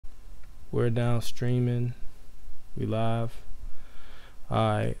We're now streaming. We live.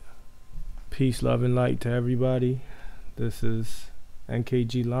 Alright. Peace, love, and light to everybody. This is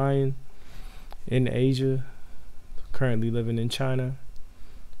NKG Lion in Asia. Currently living in China.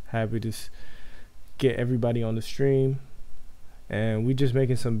 Happy to get everybody on the stream. And we just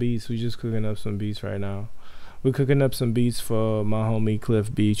making some beats. We just cooking up some beats right now. We're cooking up some beats for my homie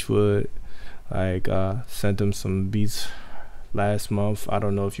Cliff Beachwood. Sent him some beats last month. I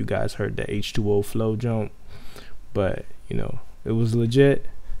don't know if you guys heard the H2O flow jump, but you know, it was legit.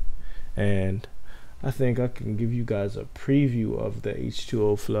 And I think I can give you guys a preview of the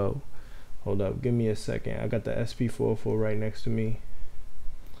H2O flow. Hold up, give me a second. I got the SP404 right next to me.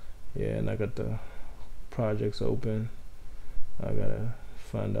 Yeah, and I got the projects open. I gotta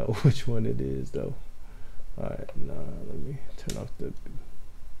find out which one it is though. Alright, let me turn off the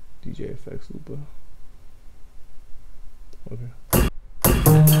DJ effects looper. Okay.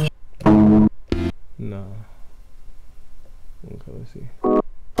 No. Okay, let's see.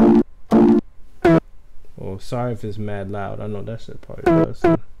 Oh, sorry if it's mad loud. I know that shit probably does.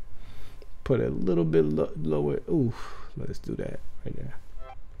 Put it a little bit lower. Ooh, let's do that right there.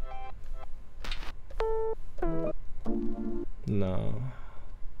 No.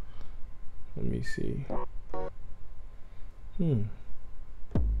 Let me see.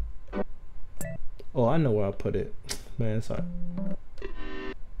 Oh, I know where I put it. Man, sorry.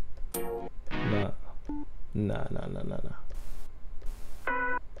 Nah.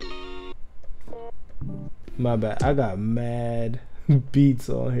 My bad. I got mad beats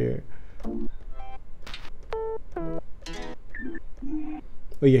on here.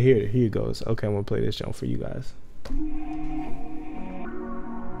 Oh yeah, here it goes. Okay, I'm gonna play this jump for you guys.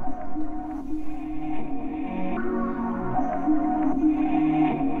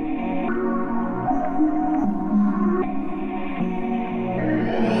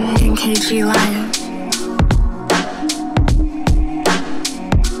 NKG Lion.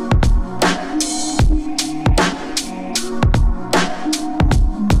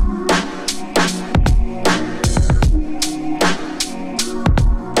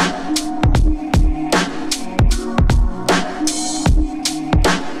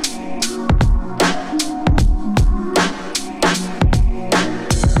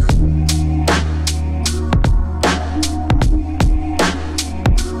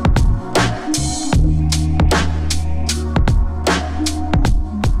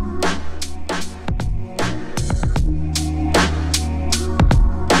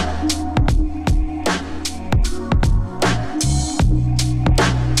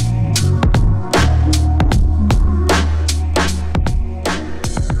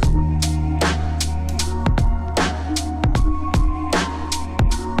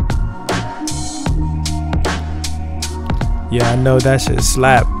 Yeah, I know that shit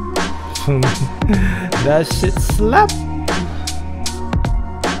slap. That shit slap.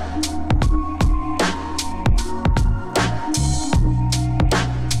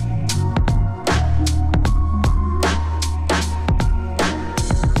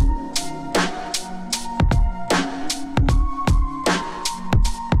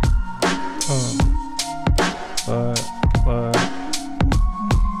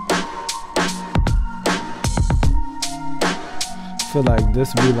 I feel like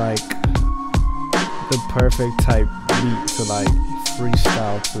this be like the perfect type beat to like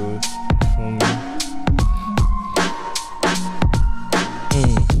freestyle to. For me.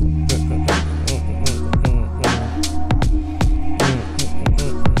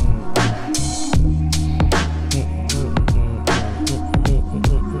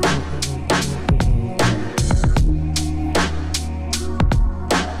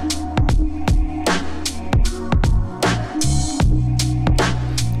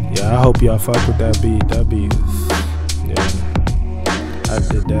 I hope y'all fuck with that beat. That beat is, yeah, I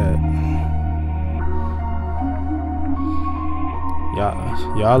did that.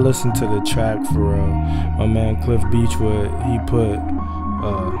 Y'all listen to the track for my man Cliff Beachwood. He put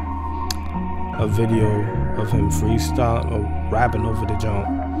a video of him freestyle or rapping over the jump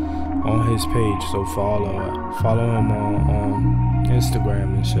on his page. So follow him on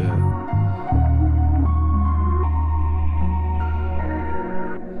Instagram and shit.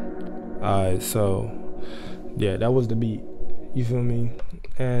 Alright, so yeah, that was the beat. You feel me?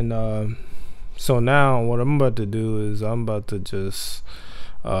 And so now what I'm about to do is I'm about to just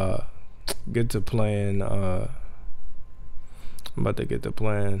get to playing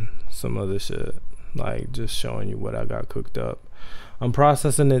some other shit. like just showing you what I got cooked up. I'm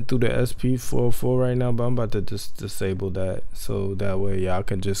processing it through the SP404 right now, but I'm about to just disable that so that way y'all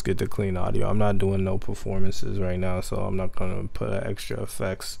can just get the clean audio. I'm not doing no performances right now, so I'm not gonna put extra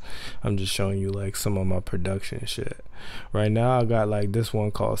effects. I'm just showing you like some of my production shit. Right now I got like this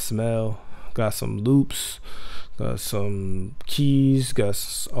one called Smell, got some loops, got some keys,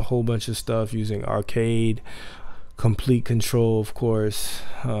 got a whole bunch of stuff using Arcade, Complete Control, of course,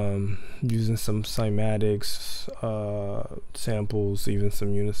 using some cymatics, samples, even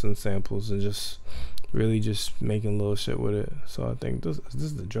some unison samples, and just really just making little shit with it. So I think this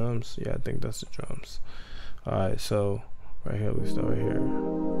is the drums. Yeah, I think that's the drums. Alright, so right here, we start right here.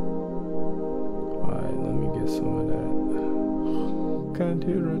 Alright, let me get some of that. Can't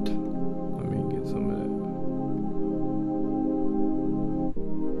hear it. Let me get some of that.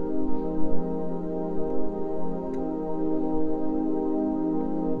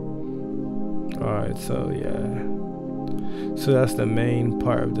 Alright, so yeah, so that's the main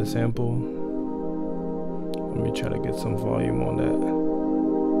part of the sample. Let me try to get some volume on that.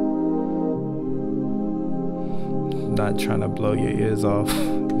 Not trying to blow your ears off.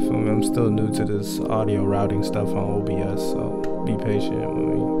 You feel me? I'm still new to this audio routing stuff on OBS, so be patient with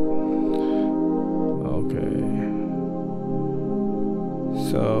me. Okay,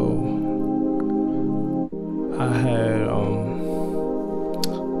 so I had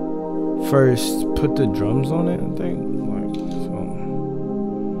first put the drums on it, I think, like so.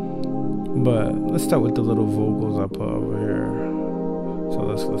 But let's start with the little vocals I put over here. So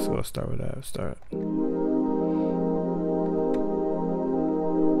let's go start with that. Start.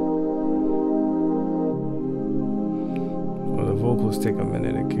 Well, the vocals take a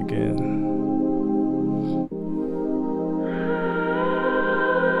minute to kick in.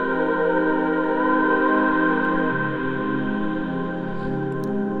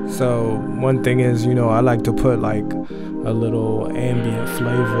 So one thing is, you know, I like to put like a little ambient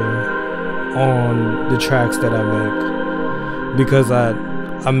flavor on the tracks that I make, because I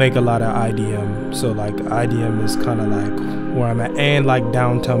make a lot of IDM. So like IDM is kind of like where I'm at, and like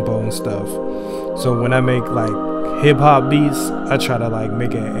down tempo and stuff. So when I make like hip hop beats, I try to like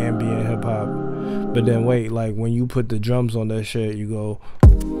make it ambient hip hop. But then wait, like when you put the drums on that shit, you go.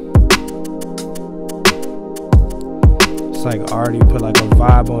 It's like I already put like a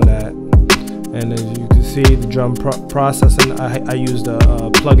vibe on that, and as you can see, the drum processing. I use the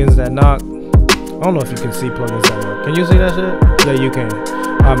plugins that knock. I don't know if you can see plugins that knock. Can you see that shit? Yeah, you can.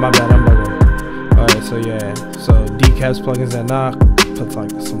 Alright, my bad, I'm bugging. Alright, so yeah, so Decap's plugins that knock. Put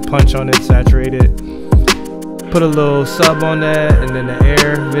like some punch on it, saturate it. Put a little sub on that, and then the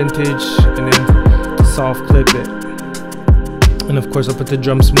air vintage, and then soft clip it. And of course, I put the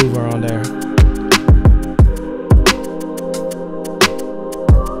drum smoother on there.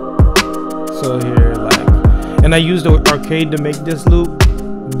 So here, like, and I used the Arcade to make this loop,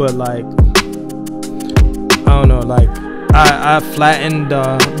 but like, I don't know, like, I flattened,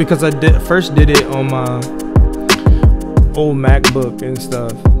 because I first did it on my old MacBook and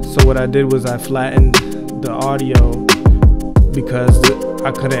stuff. So what I did was I flattened the audio because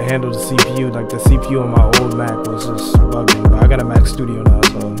I couldn't handle the CPU. Like the CPU on my old Mac was just bugging, but I got a Mac Studio now,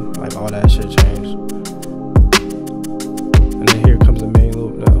 so like all that shit changed. And then here comes the main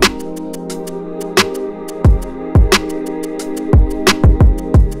loop though.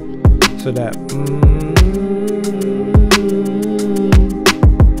 So that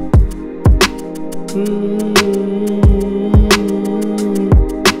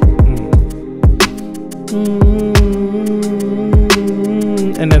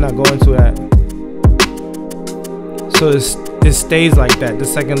and then I go into that. So it stays like that. The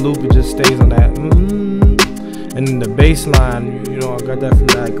second loop, it just stays on that. And then the bass line, you know, I got that from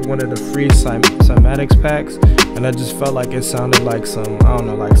like one of the free cymatics packs, and I just felt like it sounded like some, I don't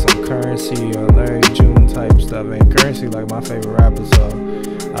know, like some Currency or Larry June type stuff. And Currency like my favorite rapper, so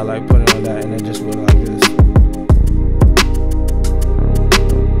I like putting on that, and it just went like this.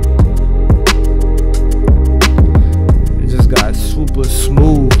 It just got super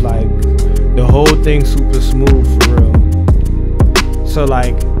smooth, like the whole thing super smooth for real. So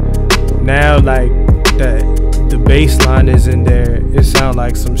like now, like the bass line is in there. It sounds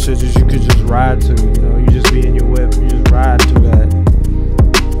like some shit that you could just ride to, you know, you just be in your whip, you just ride to that.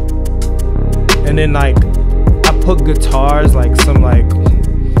 And then like I put guitars, like some like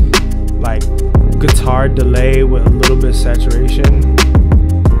guitar delay with a little bit of saturation.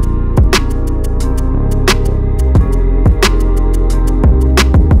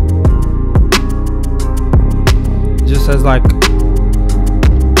 Just as like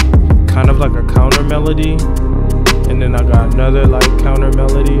kind of like a counter melody, and then I got another like counter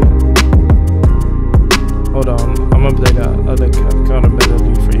melody.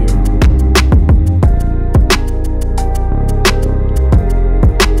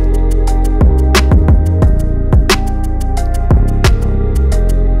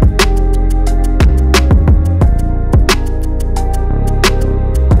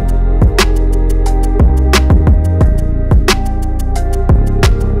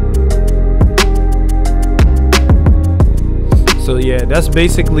 yeah, that's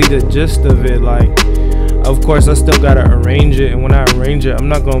basically the gist of it. Like, of course, I still gotta arrange it, and when I arrange it, I'm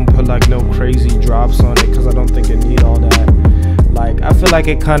not gonna put like no crazy drops on it because I don't think it need all that. Like, I feel like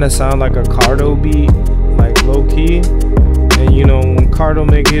it kind of sound like a Cardo beat, like low key. And you know, when Cardo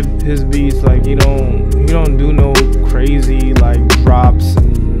make his beats, like he don't do no crazy like drops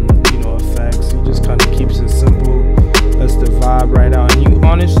and, you know, effects. He just kind of keeps it simple. That's the vibe right out. And you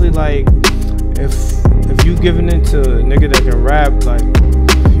honestly, like, if you giving it to a nigga that can rap, like,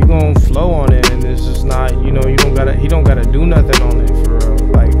 he gonna flow on it, and it's just not, you know, he don't gotta do nothing on it for real.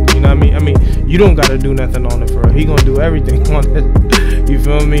 Like, you know what I mean? You don't gotta do nothing on it for real. He gonna do everything on it. You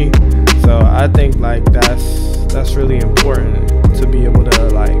feel me? So I think like that's really important to be able to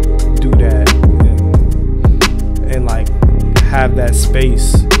like do that and like have that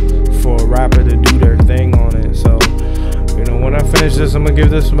space for a rapper to do their thing on it. So, you know, when I finish this, I'm gonna give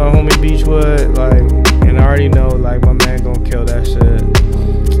this to my homie Beachwood, like, and I already know like my man gonna kill that shit.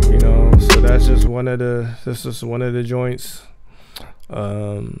 You know, so that's just one of the joints.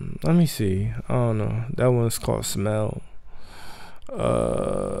 Let me see. I don't know. That one's called Smell.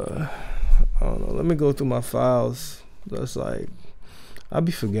 I don't know. Let me go through my files. That's like, I'll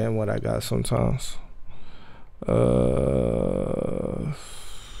be forgetting what I got sometimes. Let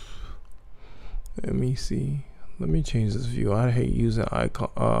me see. Let me change this view. I hate using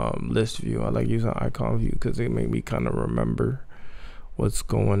icon list view. I like using icon view because it make me kind of remember what's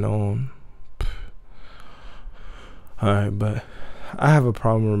going on. Alright, but I have a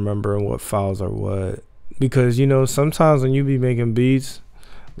problem remembering what files are what, because, you know, sometimes when you be making beats,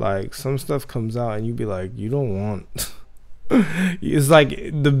 like some stuff comes out and you be like, you don't want it's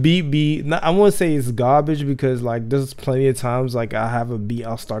like the beat I won't say it's garbage, because like there's plenty of times like I have a beat,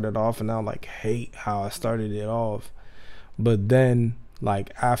 I'll start it off and I'll like hate how I started it off, but then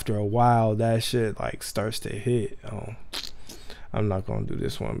like after a while that shit like starts to hit. Oh, I'm not gonna do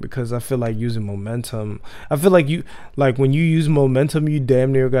this one because I feel like using momentum, I feel like you, like when you use momentum, you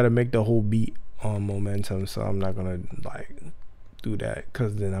damn near gotta make the whole beat on momentum. So I'm not gonna like do that,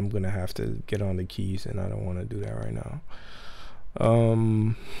 because then I'm gonna have to get on the keys, and I don't want to do that right now.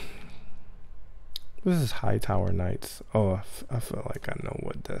 This is Hightower Nights. Oh, I feel like I know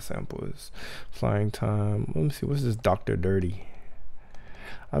what that sample is. Flying Time. Let me see, what's this? Dr. Dirty.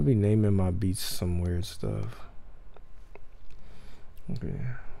 I'll be naming my beats some weird stuff. Okay,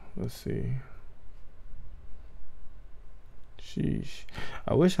 let's see. Sheesh.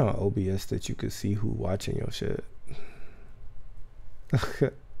 I wish on OBS that you could see who watching your shit.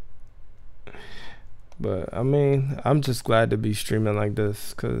 But I mean, I'm just glad to be streaming like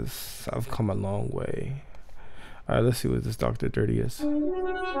this because I've come a long way. Alright, let's see what this Dr. Dirty is.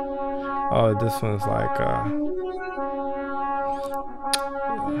 Oh, this one's like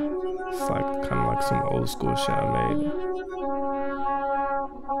it's like kind of like some old school shit I made.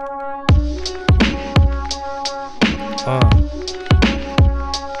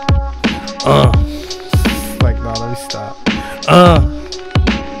 Like, no, let me stop.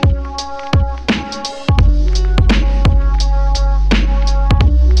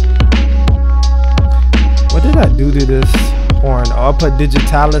 What did I do to this horn? Oh, I put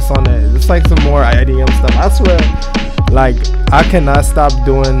Digitalis on it. It's like some more IDM stuff. I swear, like, I cannot stop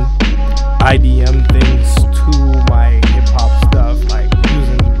doing IDM things to my hip hop stuff, like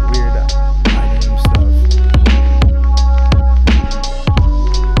using weird IDM stuff.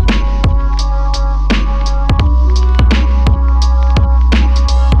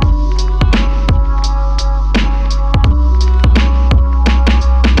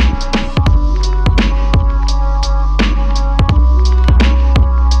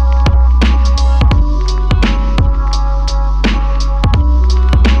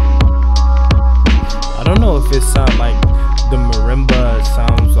 It sound like the marimba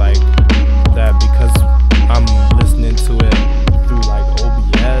sounds like that because I'm listening to it through like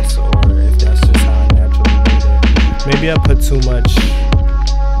OBS, or if that's just how I naturally made it. Maybe I put too much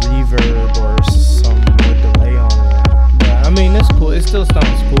reverb or some more delay on it, but I mean it's cool. It still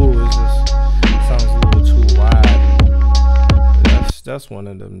sounds cool. It just sounds a little too wide. That's one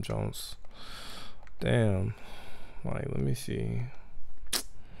of them Jones. Damn. Like, let me see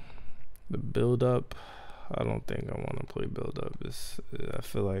the build up. I don't think I want to play build up. I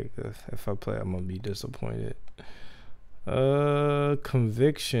feel like if I play, I'm gonna be disappointed.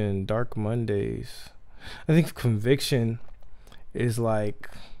 Conviction, Dark Mondays. I think Conviction is like,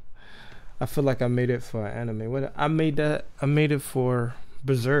 I feel like I made it for anime. What I made it for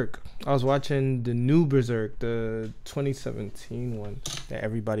Berserk. I was watching the new Berserk, the 2017 one that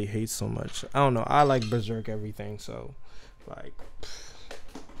everybody hates so much. I don't know. I like Berserk everything, so like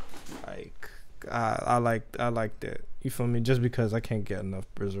I liked it. You feel me? Just because I can't get enough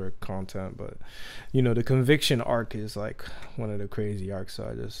Berserk content, but you know, the Conviction arc is like one of the crazy arcs, so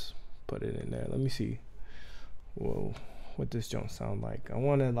I just put it in there. Let me see. Whoa, what this don't sound like? I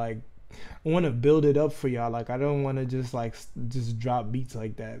want to build it up for y'all. Like I don't want to just drop beats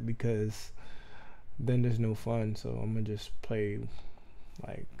like that, because then there's no fun. So I'm gonna just play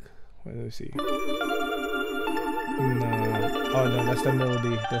like, let me see. No. Oh no, that's the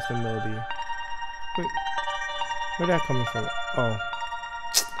melody. That's the melody. Wait, where that coming from? Oh,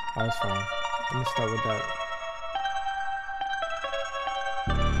 I was fine. Let me start with that.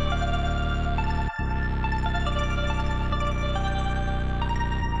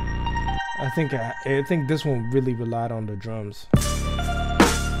 I think this one really relied on the drums.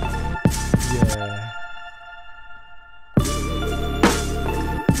 Yeah.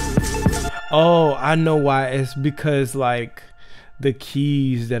 Oh, I know why. It's because like the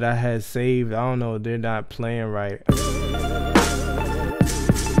keys that I had saved, I don't know, they're not playing right.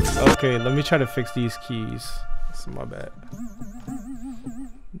 Okay, let me try to fix these keys. That's my bad.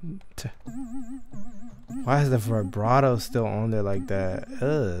 Why is the vibrato still on there like that?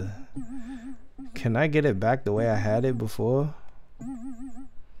 Ugh. Can I get it back the way I had it before?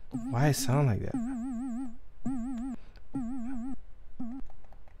 Why it sound like that?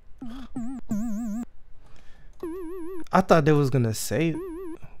 I thought they was gonna save.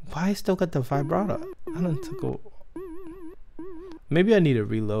 Why I still got the vibrato? I don't took a... Maybe I need to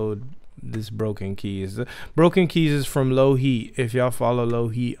reload this Broken Keys. Broken Keys is from Low Heat. If y'all follow Low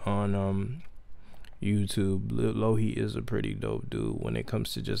Heat on YouTube, Low Heat is a pretty dope dude when it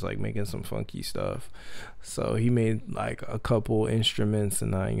comes to just like making some funky stuff. So he made like a couple instruments,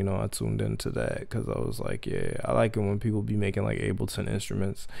 and I tuned into that because I was like, yeah, I like it when people be making like Ableton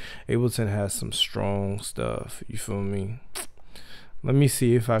instruments. Ableton has some strong stuff, you feel me? Let me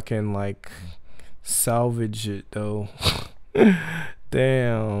see if I can like salvage it though.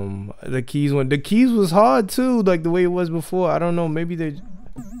 Damn, the keys was hard too, like the way it was before. I don't know, maybe they're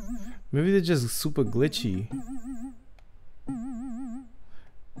just super glitchy.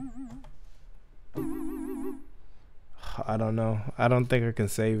 I don't know. I don't think I can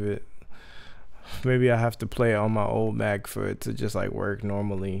save it. Maybe I have to play it on my old Mac for it to just like work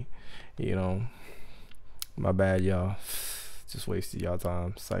normally, you know. My bad, y'all. Just wasted y'all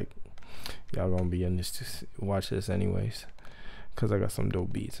time. It's like y'all gonna be in this to watch this anyways, cause I got some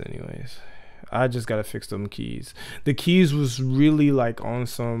dope beats anyways. I just gotta fix them keys. The keys was really like on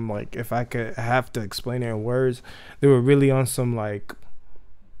some, like, if I could have to explain it in words, they were really on some like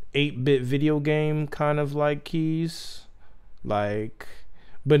 8-bit video game kind of like keys, like,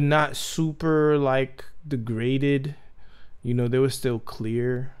 but not super like degraded, you know. They were still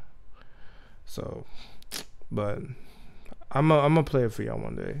clear. So, but I'm gonna play it for y'all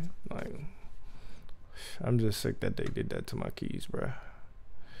one day. Like, I'm just sick that they did that to my keys, bruh.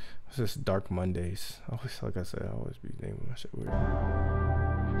 It's just Dark Mondays. Always, like I said, I always be naming my shit weird.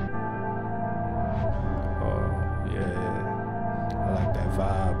 Oh yeah, I like that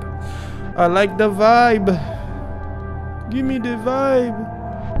vibe. I like the vibe. Give me the vibe.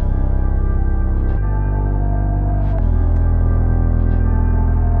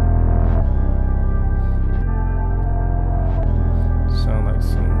 Sound like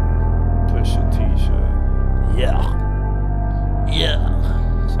some Pusha T shirt. Yeah. Yeah.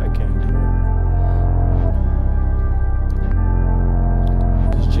 So I can't do it.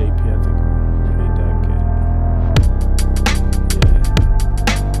 This JP, I think, made that kid. Yeah.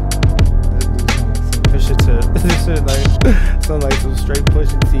 That dude sound like some Pusha T. This shit like sound like some straight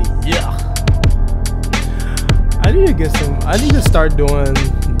Pusha T. Yeah. I need to start doing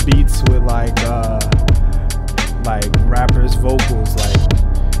beats with like rappers' vocals, like,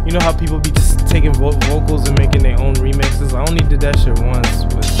 you know how people be just taking vocals and making their own remixes. I only did that shit once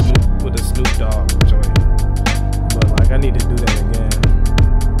with a Snoop Dogg joint, but like I need to do that again.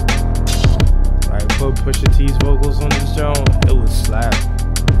 Like put Pusha T's vocals on this joint, it would slap.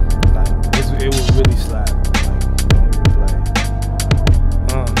 Like it would really slap. Like don't even play.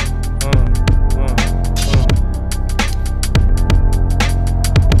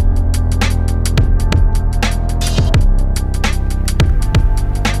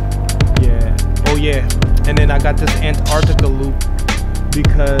 Yeah, and then I got this Antarctica loop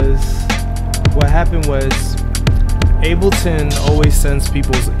because what happened was Ableton always sends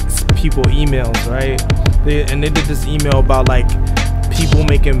people emails, right? They did this email about like people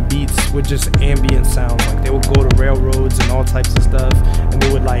making beats with just ambient sounds. Like they would go to railroads and all types of stuff, and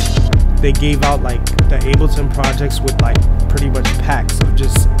they gave out like the Ableton projects with like pretty much packs of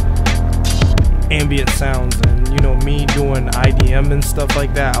just ambient sounds, and you know, me doing IDM and stuff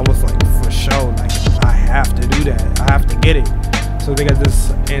like that, I was like, for sure, like, I have to do that. I have to get it. So they got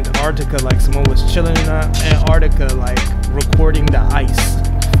this Antarctica, like someone was chilling in Antarctica, like recording the ice.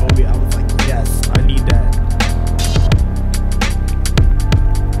 I was like, yes, I need that.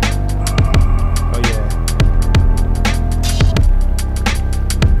 Oh yeah.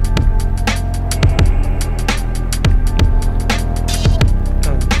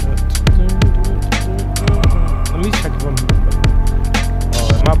 Let me check if I'm.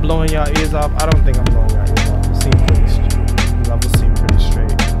 Oh, am I blowing y'all ears off? I don't think I'm blowing y'all ears off. It seems pretty straight. Levels seem pretty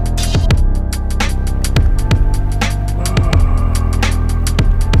straight.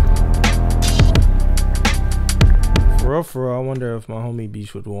 For real, I wonder if my homie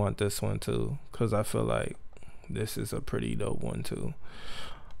Beach would want this one too, cause I feel like this is a pretty dope one too.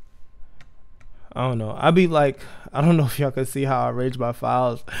 I don't know. I be like, I don't know if y'all can see how I arrange my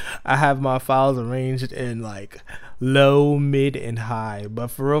files. I have my files arranged in like low, mid, and high. But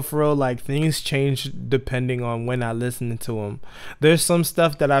for real, like things change depending on when I listen to them. There's some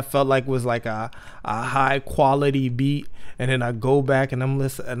stuff that I felt like was like a high quality beat, and then I go back and I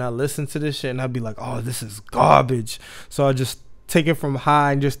listen to this shit, and I'd be like, oh, this is garbage. So I just take it from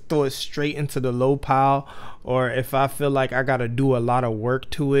high and just throw it straight into the low pile. Or if I feel like I gotta do a lot of work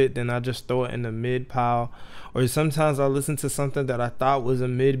to it, then I just throw it in the mid pile. Or sometimes I listen to something that I thought was a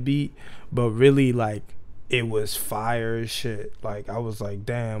mid beat, but really like it was fire as shit. Like I was like,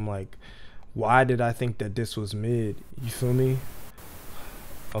 damn, like why did I think that this was mid? You feel me?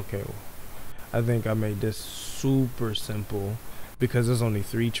 Okay, I think I made this super simple because there's only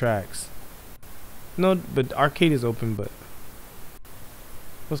 3 tracks. No, but arcade is open, but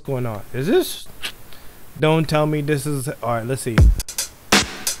what's going on? Is this? Don't tell me this is. Alright, let's see.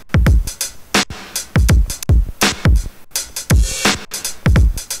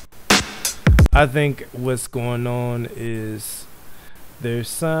 I think what's going on is there's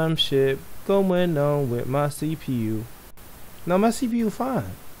some shit going on with my CPU. No, my CPU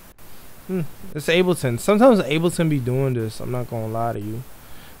fine. It's Ableton. Sometimes Ableton be doing this. I'm not gonna lie to you.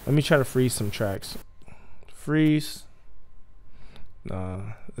 Let me try to freeze some tracks. Freeze.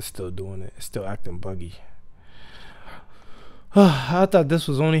 Nah, it's still doing it. It's still acting buggy. I thought this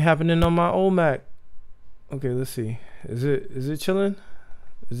was only happening on my old Mac. Okay, let's see. Is it chilling?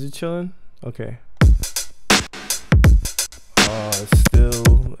 Is it chilling? Okay. Oh, it's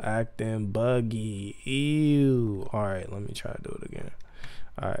still acting buggy. Ew. Alright, let me try to do it again.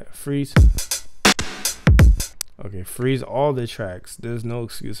 Alright, freeze. Okay, freeze all the tracks. There's no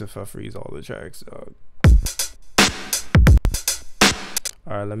excuse if I freeze all the tracks, dog.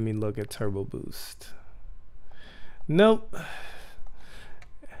 Alright, let me look at Turbo Boost. Nope.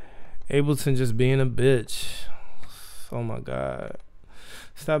 Ableton just being a bitch. Oh my god.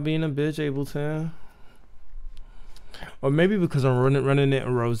 Stop being a bitch, Ableton. Or maybe because I'm running it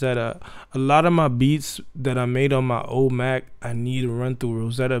in Rosetta. A lot of my beats that I made on my old Mac, I need to run through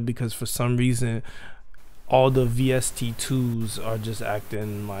Rosetta because for some reason all the VST2s are just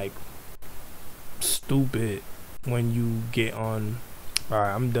acting like stupid when you get on.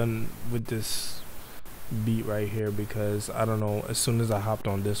 Alright, I'm done with this beat right here because I don't know, as soon as I hopped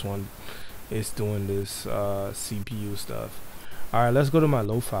on this one, it's doing this CPU stuff. Alright, let's go to my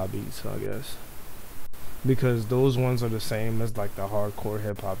lo-fi beats, I guess, because those ones are the same as like the hardcore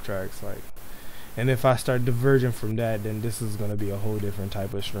hip-hop tracks, like, and if I start diverging from that, then this is gonna be a whole different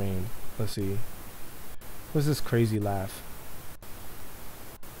type of stream. Let's see, what's this crazy laugh?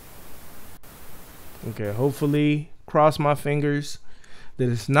 Okay, hopefully, cross my fingers that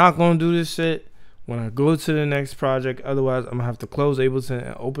it's not gonna do this shit when I go to the next project. Otherwise, I'm gonna have to close Ableton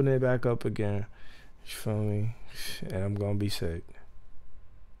and open it back up again. You feel me? And I'm gonna be sick.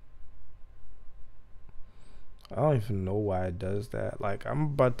 I don't even know why it does that. Like, I'm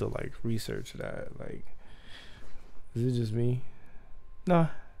about to like research that. Like, is it just me? Nah.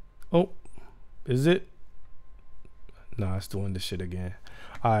 Oh, is it? Nah, it's doing this shit again.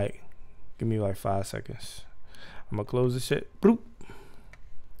 Alright, give me like 5 seconds. I'm gonna close this shit. Bloop.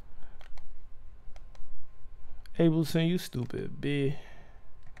 Ableton, you stupid bitch.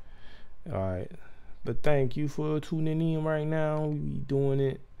 Alright, but thank you for tuning in right now. We be doing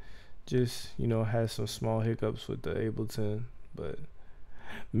it. Just, you know, had some small hiccups with the Ableton, but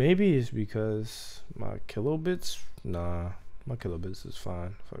maybe it's because my kilobits. Nah, my kilobits is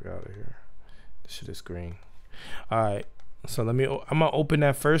fine. Fuck out of here. This shit is green. Alright, so I'm gonna open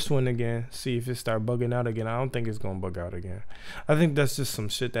that first one again, see if it start bugging out again. I don't think it's gonna bug out again. I think that's just some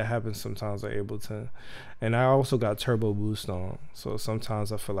shit that happens sometimes with Ableton. And I also got Turbo Boost on, so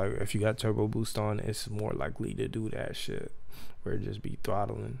sometimes I feel like if you got Turbo Boost on, it's more likely to do that shit where it just be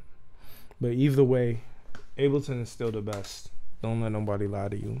throttling. But either way, Ableton is still the best. Don't let nobody lie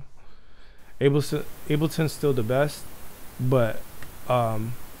to you. Ableton's still the best, but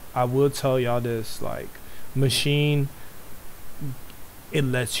I will tell y'all this, like, Machine, it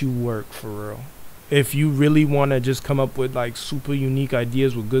lets you work for real. If you really want to just come up with like super unique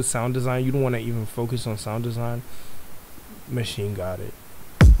ideas with good sound design, you don't want to even focus on sound design, Machine got it.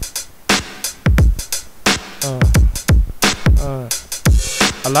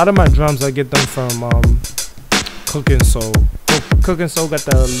 A lot of my drums, I get them from Cooking Soul. Cooking Soul got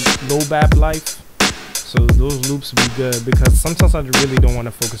the low bap life, so those loops be good, because sometimes I really don't want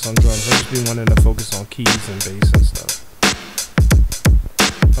to focus on drums. I just be wanting to focus on keys and bass and stuff.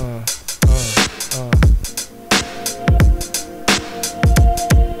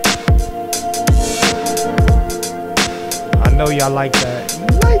 I know y'all like that. You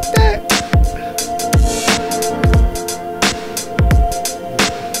like that?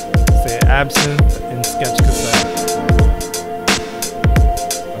 Say Absinthe and Sketch Cassette.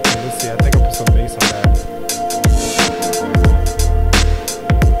 Okay, let's see. I think I put some bass on that.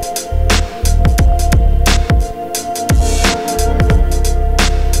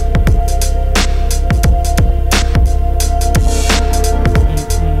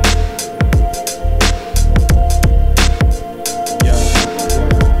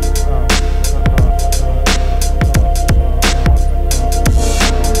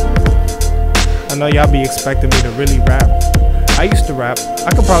 I know y'all be expecting me to really rap. I used to rap. I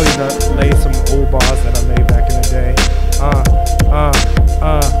could probably lay some old bars that I made back in the day.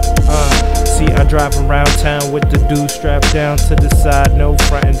 See, I drive around town with the dude strapped down to the side, no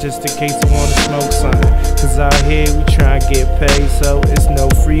frontin', just in case I wanna smoke something. Cause out here we try and get paid, so it's no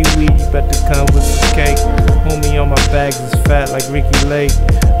free weed. You better come with some cake. Homie on my bags is fat like Ricky Lake.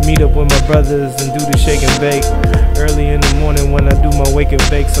 Meet up with my brothers and do the shake and bake. Early in the morning when I do my wake and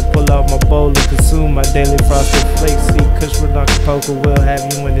bakes, I pull out my bowl and consume my daily frosted flakes. See, Kush with Poker will have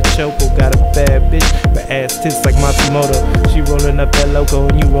you in the choco. Got a bad bitch, but ass tits like Matsumoto. She rolling up that loco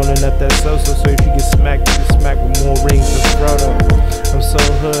and you rolling up that so-so. So if you get smacked, you get smacked with more rings than Frodo. I'm so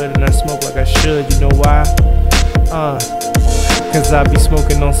hood and I smoke like I should, you know why? Cause I be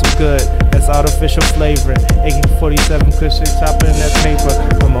smoking on some good, that's artificial flavoring. AK-47 Kush chopping that paper.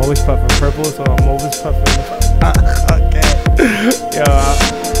 I'm always puffing purple, so I'm always puffing. Okay. Yo,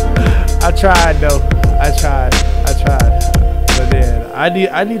 I tried though. I tried. But then I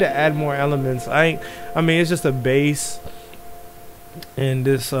need to add more elements. I mean, it's just a bass and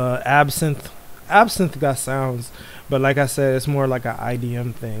this Absinthe. Absinthe got sounds, but like I said, it's more like an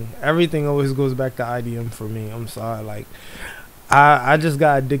IDM thing. Everything always goes back to IDM for me. I'm sorry, like I just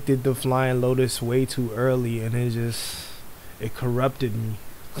got addicted to Flying Lotus way too early, and it corrupted me.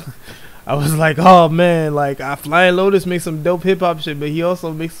 I was like, oh man, like Flying Lotus makes some dope hip hop shit, but he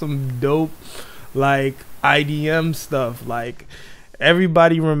also makes some dope like IDM stuff. Like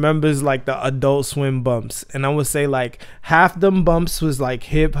everybody remembers like the Adult Swim bumps, and I would say like half them bumps was like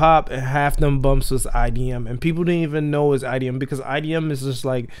hip hop and half them bumps was IDM, and people didn't even know it was IDM because IDM is just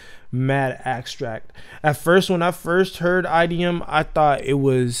like mad abstract. At first, when I first heard IDM, I thought it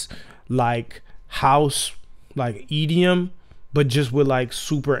was like house, like EDM, but just with like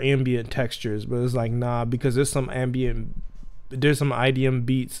super ambient textures. But it's like, nah, because there's some IDM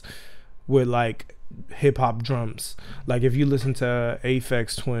beats with like hip hop drums. Like if you listen to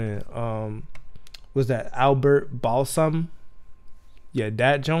Aphex Twin, was that Albert Balsam? Yeah,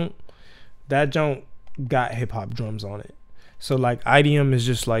 that joint got hip hop drums on it. So like IDM is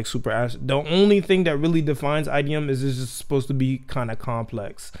just like super. The only thing that really defines IDM is it's just supposed to be kind of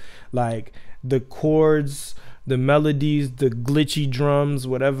complex, like the chords, the melodies, the glitchy drums,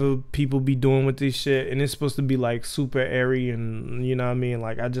 whatever people be doing with this shit, and it's supposed to be like super airy, and you know what I mean.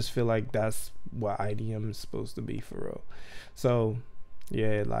 Like I just feel like that's what IDM is supposed to be for real. So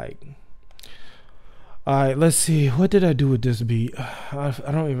yeah, like, all right, let's see, what did I do with this beat?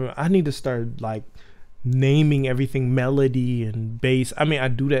 I need to start like naming everything melody and bass. I mean, I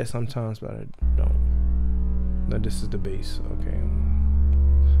do that sometimes, but I don't. No, this is the bass. Okay,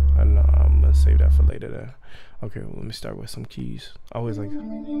 I know I'm gonna save that for later then. Okay, well, let me start with some keys. I always like, what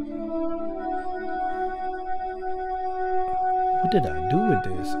did I do with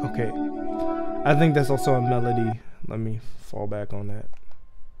this? Okay, I think that's also a melody. Let me fall back on that.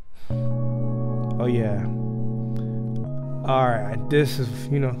 Oh yeah. Alright, this is,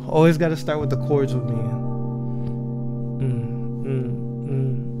 you know, always got to start with the chords with me.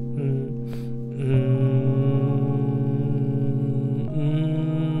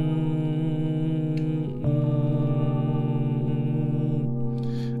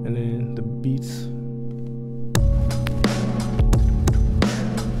 And then the beats.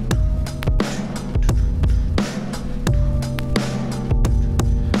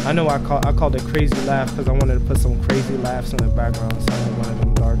 I know I called it crazy laugh because I wanted to put some crazy laughs in the background, sound like one of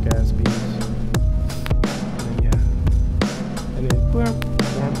them dark ass beats. And then, yeah. And then burp,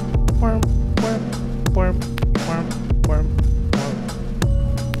 burp, burp, burp, burp, burp, burp.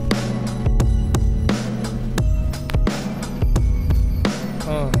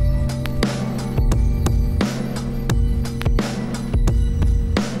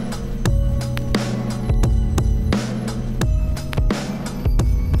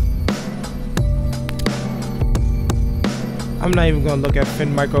 I'm not even gonna look at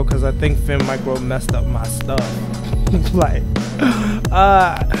Fin Micro because I think Fin Micro messed up my stuff. Like,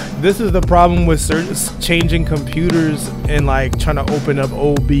 this is the problem with changing computers and like trying to open up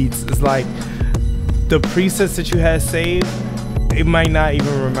old beats. It's like the presets that you had saved, it might not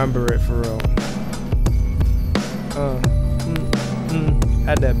even remember it for real.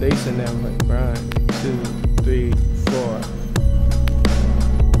 Add that bass in there, like 1, 2, 3, 4.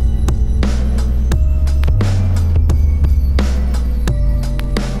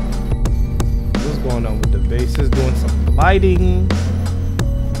 Going on with the bass is doing some gliding.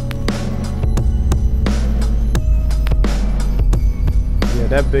 Yeah,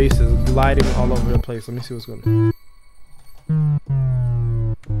 that bass is gliding all over the place. Let me see what's going on.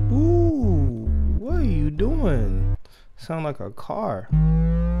 Ooh, what are you doing? Sound like a car.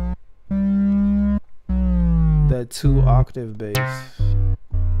 That 2-octave bass.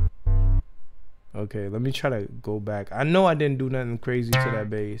 Okay, let me try to go back. I know I didn't do nothing crazy to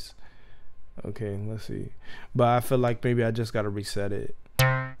that bass. Okay, let's see. But I feel like maybe I just gotta reset it.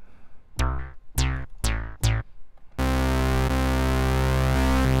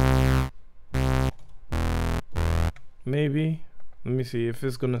 Maybe. Let me see if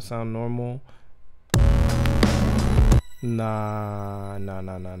it's gonna sound normal. Nah.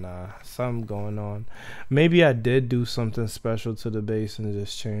 Something going on. Maybe I did do something special to the bass and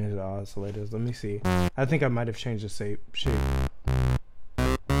just change the oscillators. Let me see. I think I might have changed the shape.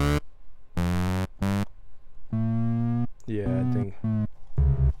 Yeah, I think.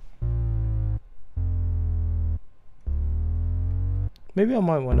 Maybe I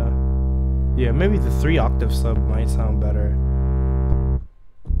might wanna. Yeah, maybe the 3-octave sub might sound better.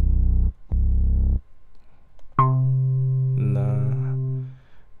 Nah.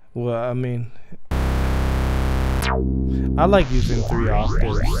 Well, I mean, I like using 3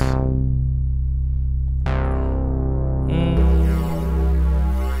 octaves.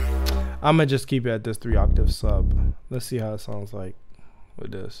 I'ma just keep it at this 3-octave sub. Let's see how it sounds like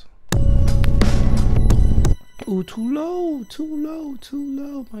with this. Ooh, too low,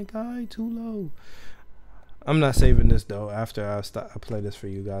 my guy, too low. I'm not saving this though after I play this for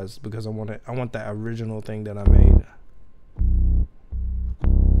you guys because I want that original thing that I made.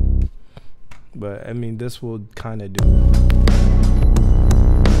 But I mean, this will kind of do.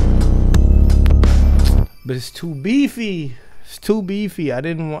 But it's too beefy. It's too beefy.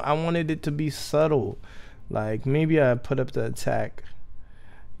 I wanted it to be subtle. Like maybe I put up the attack.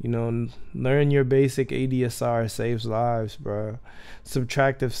 You know, learn your basic ADSR saves lives, bro.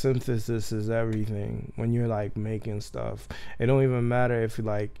 Subtractive synthesis is everything when you're like making stuff. It don't even matter if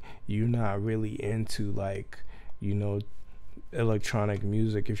like you're not really into like, you know, electronic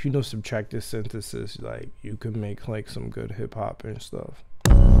music. If you know subtractive synthesis, like you can make like some good hip hop and stuff.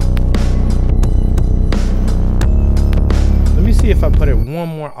 Let me see if I put it one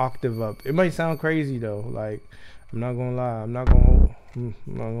more octave up. It might sound crazy though. Like I'm not gonna lie. I'm not gonna hold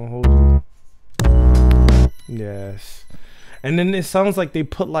you. Yes. And then it sounds like they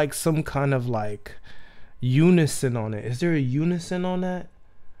put like some kind of like unison on it. Is there a unison on that?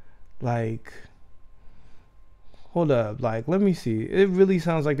 Like, hold up. Like, let me see. It really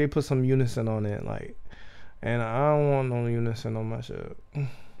sounds like they put some unison on it. Like, and I don't want no unison on my shit.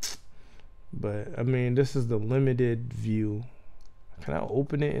 But I mean, this is the limited view. Can I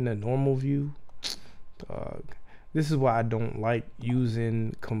open it in a normal view? Dog. This is why I don't like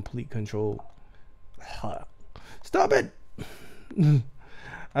using complete control. Stop it!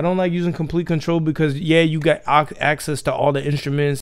 I don't like using complete control because yeah, you got access to all the instruments